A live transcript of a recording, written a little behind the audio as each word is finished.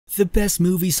The best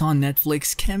movies on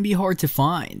Netflix can be hard to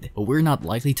find, but we're not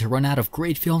likely to run out of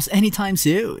great films anytime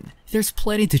soon. There's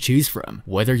plenty to choose from,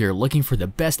 whether you're looking for the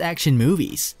best action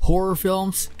movies, horror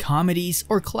films, comedies,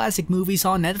 or classic movies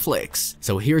on Netflix.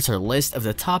 So here's our list of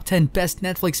the top 10 best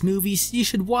Netflix movies you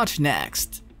should watch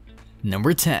next.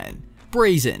 Number 10.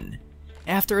 Brazen.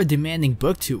 After a demanding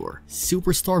book tour,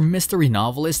 superstar mystery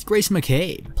novelist Grace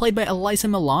McCabe, played by Eliza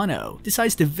Milano,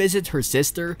 decides to visit her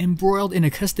sister embroiled in a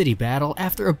custody battle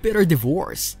after a bitter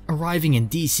divorce. Arriving in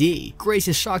DC, Grace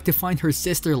is shocked to find her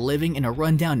sister living in a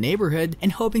rundown neighborhood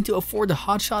and hoping to afford a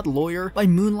hotshot lawyer by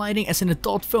moonlighting as an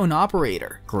adult phone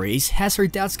operator. Grace has her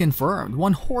doubts confirmed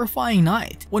one horrifying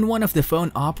night when one of the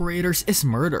phone operators is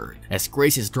murdered. As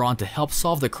Grace is drawn to help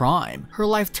solve the crime, her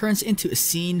life turns into a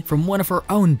scene from one of her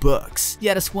own books.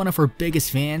 Yet as one of her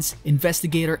biggest fans,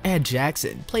 investigator Ed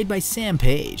Jackson, played by Sam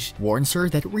Page, warns her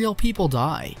that real people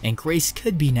die and Grace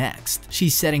could be next.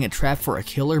 She's setting a trap for a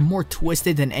killer more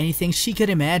twisted than anything she could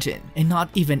imagine, and not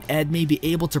even Ed may be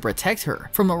able to protect her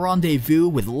from a rendezvous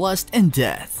with lust and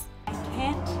death. I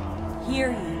can't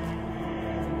hear you.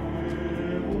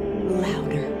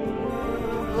 Louder.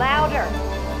 Louder!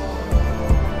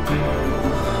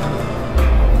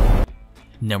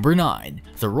 Number 9.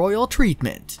 The Royal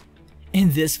Treatment.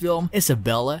 In this film,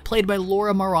 Isabella, played by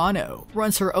Laura Marano,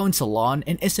 runs her own salon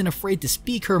and isn't afraid to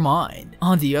speak her mind.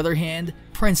 On the other hand,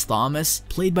 Prince Thomas,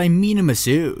 played by Mina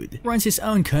Masood, runs his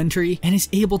own country and is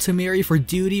able to marry for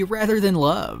duty rather than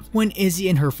love. When Izzy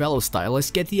and her fellow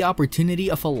stylist get the opportunity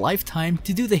of a lifetime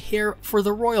to do the hair for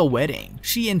the royal wedding,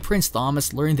 she and Prince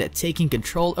Thomas learn that taking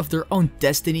control of their own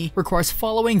destiny requires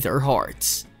following their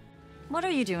hearts. What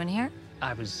are you doing here?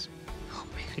 I was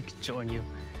hoping I could join you.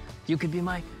 You could be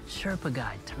my Sherpa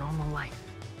guide to normal life.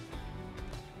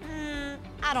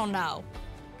 I don't know.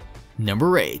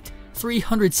 Number 8.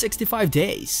 365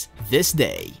 Days, This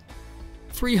Day.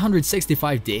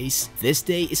 365 Days, This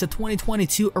Day is a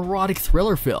 2022 erotic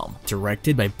thriller film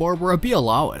directed by Barbara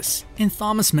Bialawis and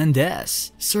Thomas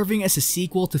Mendes, serving as a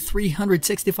sequel to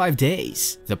 365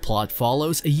 Days. The plot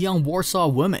follows a young Warsaw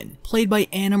woman, played by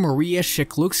Anna Maria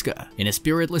Szeklucka, in a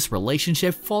spiritless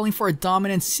relationship falling for a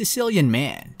dominant Sicilian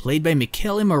man, played by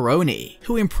Michele Moroni,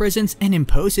 who imprisons and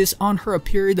imposes on her a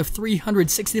period of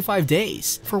 365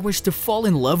 days for which to fall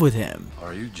in love with him.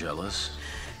 Are you jealous?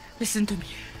 Listen to me.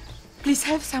 Please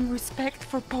have some respect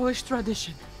for Polish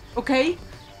tradition, okay?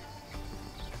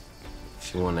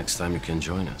 If you want next time, you can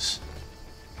join us.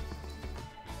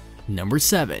 Number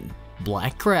 7.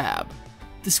 Black Crab.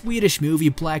 The Swedish movie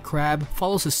Black Crab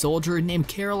follows a soldier named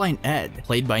Caroline Ed,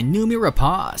 played by Noomi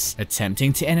Rapace,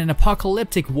 attempting to end an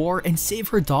apocalyptic war and save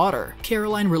her daughter.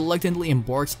 Caroline reluctantly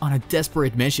embarks on a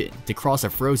desperate mission to cross a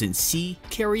frozen sea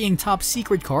carrying top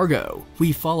secret cargo.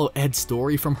 We follow Ed's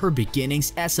story from her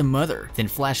beginnings as a mother, then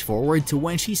flash forward to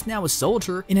when she's now a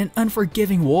soldier in an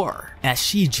unforgiving war. As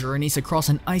she journeys across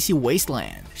an icy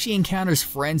wasteland, she encounters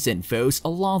friends and foes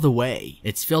along the way.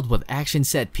 It's filled with action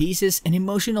set pieces and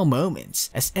emotional moments,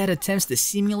 as Ed attempts the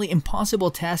seemingly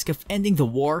impossible task of ending the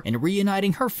war and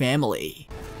reuniting her family.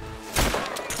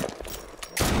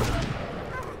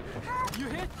 You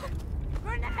hit?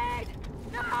 Grenade!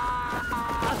 No!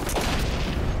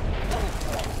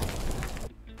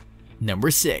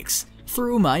 Number 6.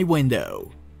 Through My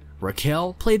Window.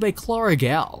 Raquel, played by Clara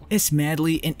Gall, is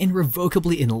madly and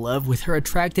irrevocably in love with her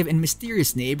attractive and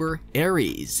mysterious neighbor,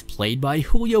 Aries, played by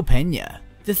Julio Peña.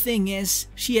 The thing is,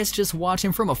 she has just watched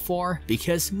him from afar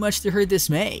because, much to her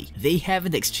dismay, they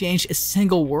haven't exchanged a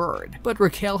single word. But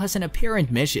Raquel has an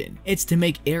apparent mission. It's to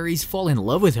make Aries fall in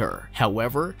love with her.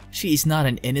 However, she is not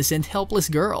an innocent, helpless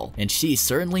girl, and she's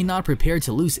certainly not prepared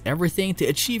to lose everything to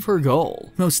achieve her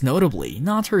goal. Most notably,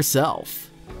 not herself.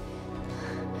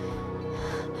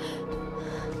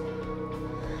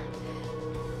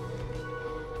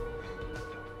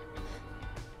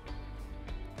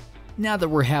 Now that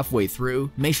we're halfway through,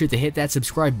 make sure to hit that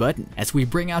subscribe button as we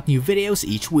bring out new videos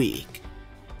each week.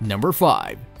 Number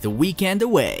 5. The Weekend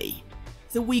Away.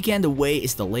 The Weekend Away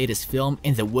is the latest film,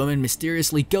 and the woman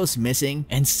mysteriously goes missing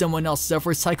and someone else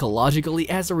suffers psychologically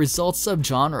as a result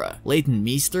subgenre. Leighton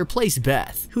Meester plays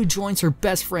Beth, who joins her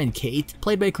best friend Kate,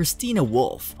 played by Christina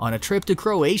Wolf, on a trip to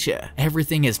Croatia.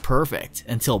 Everything is perfect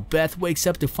until Beth wakes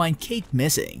up to find Kate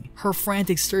missing. Her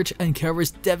frantic search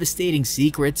uncovers devastating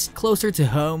secrets closer to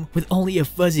home, with only a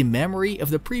fuzzy memory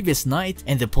of the previous night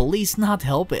and the police not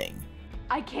helping.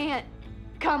 I can't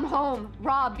come home,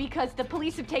 Rob, because the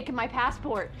police have taken my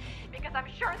passport. Because I'm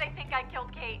sure they think I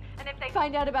killed Kate, and if they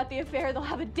find out about the affair, they'll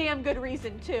have a damn good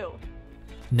reason too.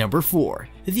 Number 4.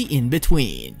 The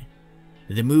In-Between.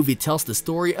 The movie tells the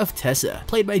story of Tessa,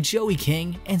 played by Joey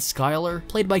King, and Skylar,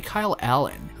 played by Kyle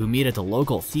Allen, who meet at the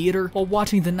local theater while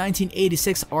watching the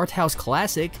 1986 art house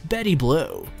classic Betty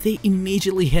Blue. They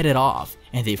immediately hit it off,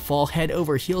 and they fall head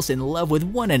over heels in love with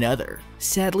one another.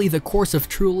 Sadly, the course of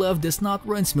true love does not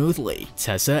run smoothly.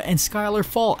 Tessa and Skylar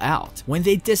fall out when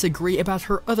they disagree about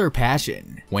her other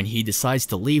passion. When he decides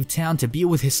to leave town to be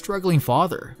with his struggling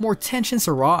father, more tensions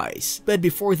arise. But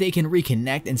before they can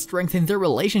reconnect and strengthen their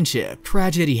relationship,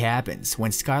 tragedy happens when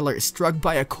Skylar is struck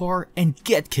by a car and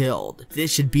get killed.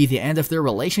 This should be the end of their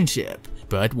relationship.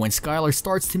 But when Skylar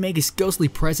starts to make his ghostly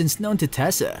presence known to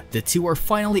Tessa, the two are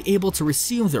finally able to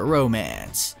resume their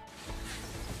romance.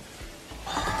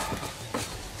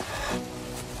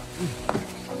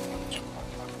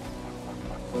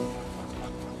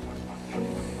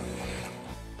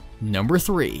 Number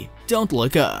 3. Don't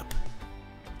Look Up.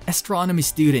 Astronomy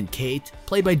student Kate,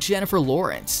 played by Jennifer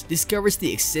Lawrence, discovers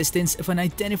the existence of an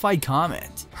identified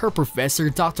comet. Her professor,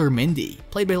 Dr. Mindy,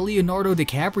 played by Leonardo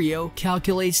DiCaprio,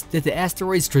 calculates that the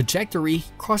asteroid's trajectory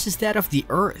crosses that of the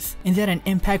Earth, and that an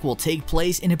impact will take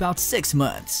place in about 6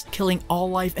 months, killing all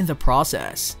life in the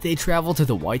process. They travel to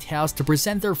the White House to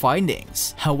present their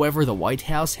findings. However, the White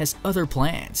House has other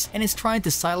plans, and is trying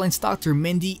to silence Dr.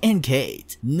 Mindy and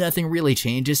Kate. Nothing really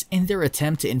changes in their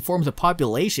attempt to inform the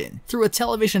population through a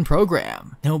television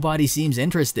program. Nobody seems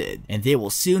interested, and they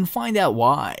will soon find out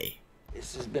why.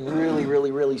 This has been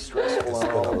really stressful. It's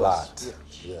been a lot.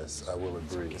 Yes, I will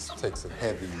agree. It takes a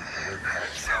heavy.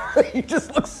 He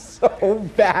just looks so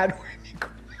bad.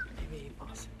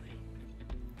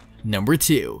 Number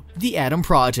 2. The Adam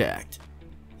Project.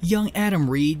 Young Adam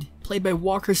Reed, played by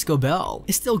Walker Scobell,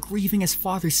 is still grieving his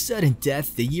father's sudden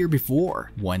death the year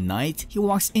before. One night, he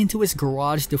walks into his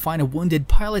garage to find a wounded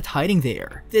pilot hiding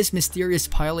there. This mysterious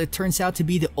pilot turns out to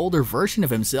be the older version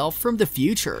of himself from the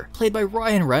future, played by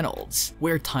Ryan Reynolds,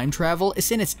 where time travel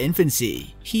is in its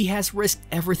infancy. He has risked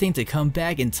everything to come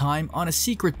back in time on a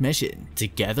secret mission.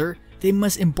 Together, they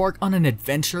must embark on an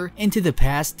adventure into the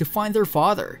past to find their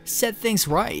father, set things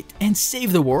right, and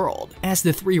save the world. As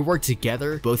the three work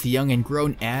together, both young and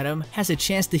grown Adam has a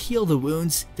chance to heal the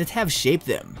wounds that have shaped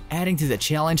them. Adding to the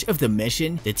challenge of the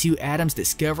mission, the two Adams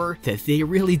discover that they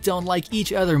really don't like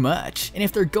each other much, and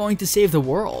if they're going to save the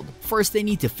world, first they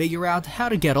need to figure out how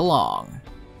to get along.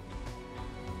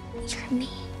 You're me.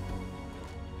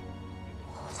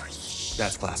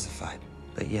 That's classified,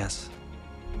 but yes.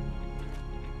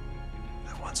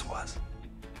 Was.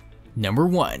 Number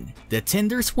 1. The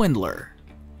Tinder Swindler.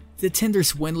 The Tinder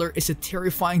Swindler is a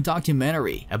terrifying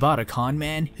documentary about a con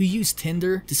man who used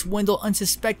Tinder to swindle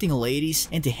unsuspecting ladies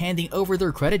into handing over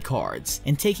their credit cards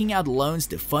and taking out loans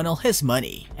to funnel his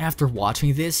money. After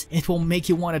watching this, it will make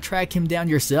you want to track him down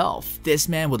yourself. This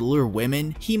man would lure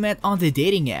women he met on the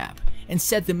dating app and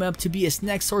set them up to be his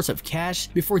next source of cash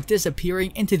before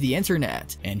disappearing into the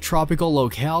internet and tropical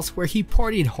locales where he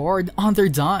partied hard on their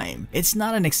dime. It's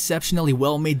not an exceptionally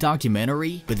well-made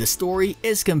documentary, but the story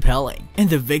is compelling, and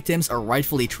the victims are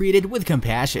rightfully treated with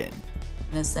compassion.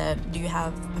 And I said, "Do you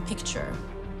have a picture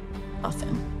of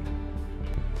him?"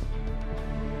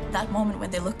 That moment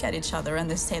when they look at each other and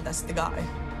they say, "That's the guy."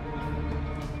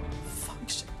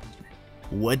 Function.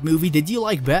 What movie did you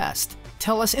like best?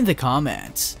 Tell us in the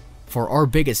comments. For our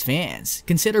biggest fans,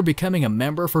 consider becoming a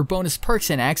member for bonus perks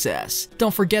and access.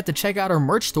 Don't forget to check out our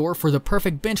merch store for the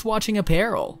perfect binge-watching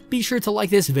apparel. Be sure to like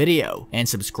this video and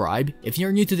subscribe if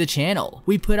you're new to the channel.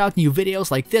 We put out new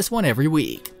videos like this one every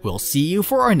week. We'll see you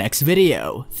for our next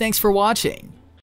video. Thanks for watching.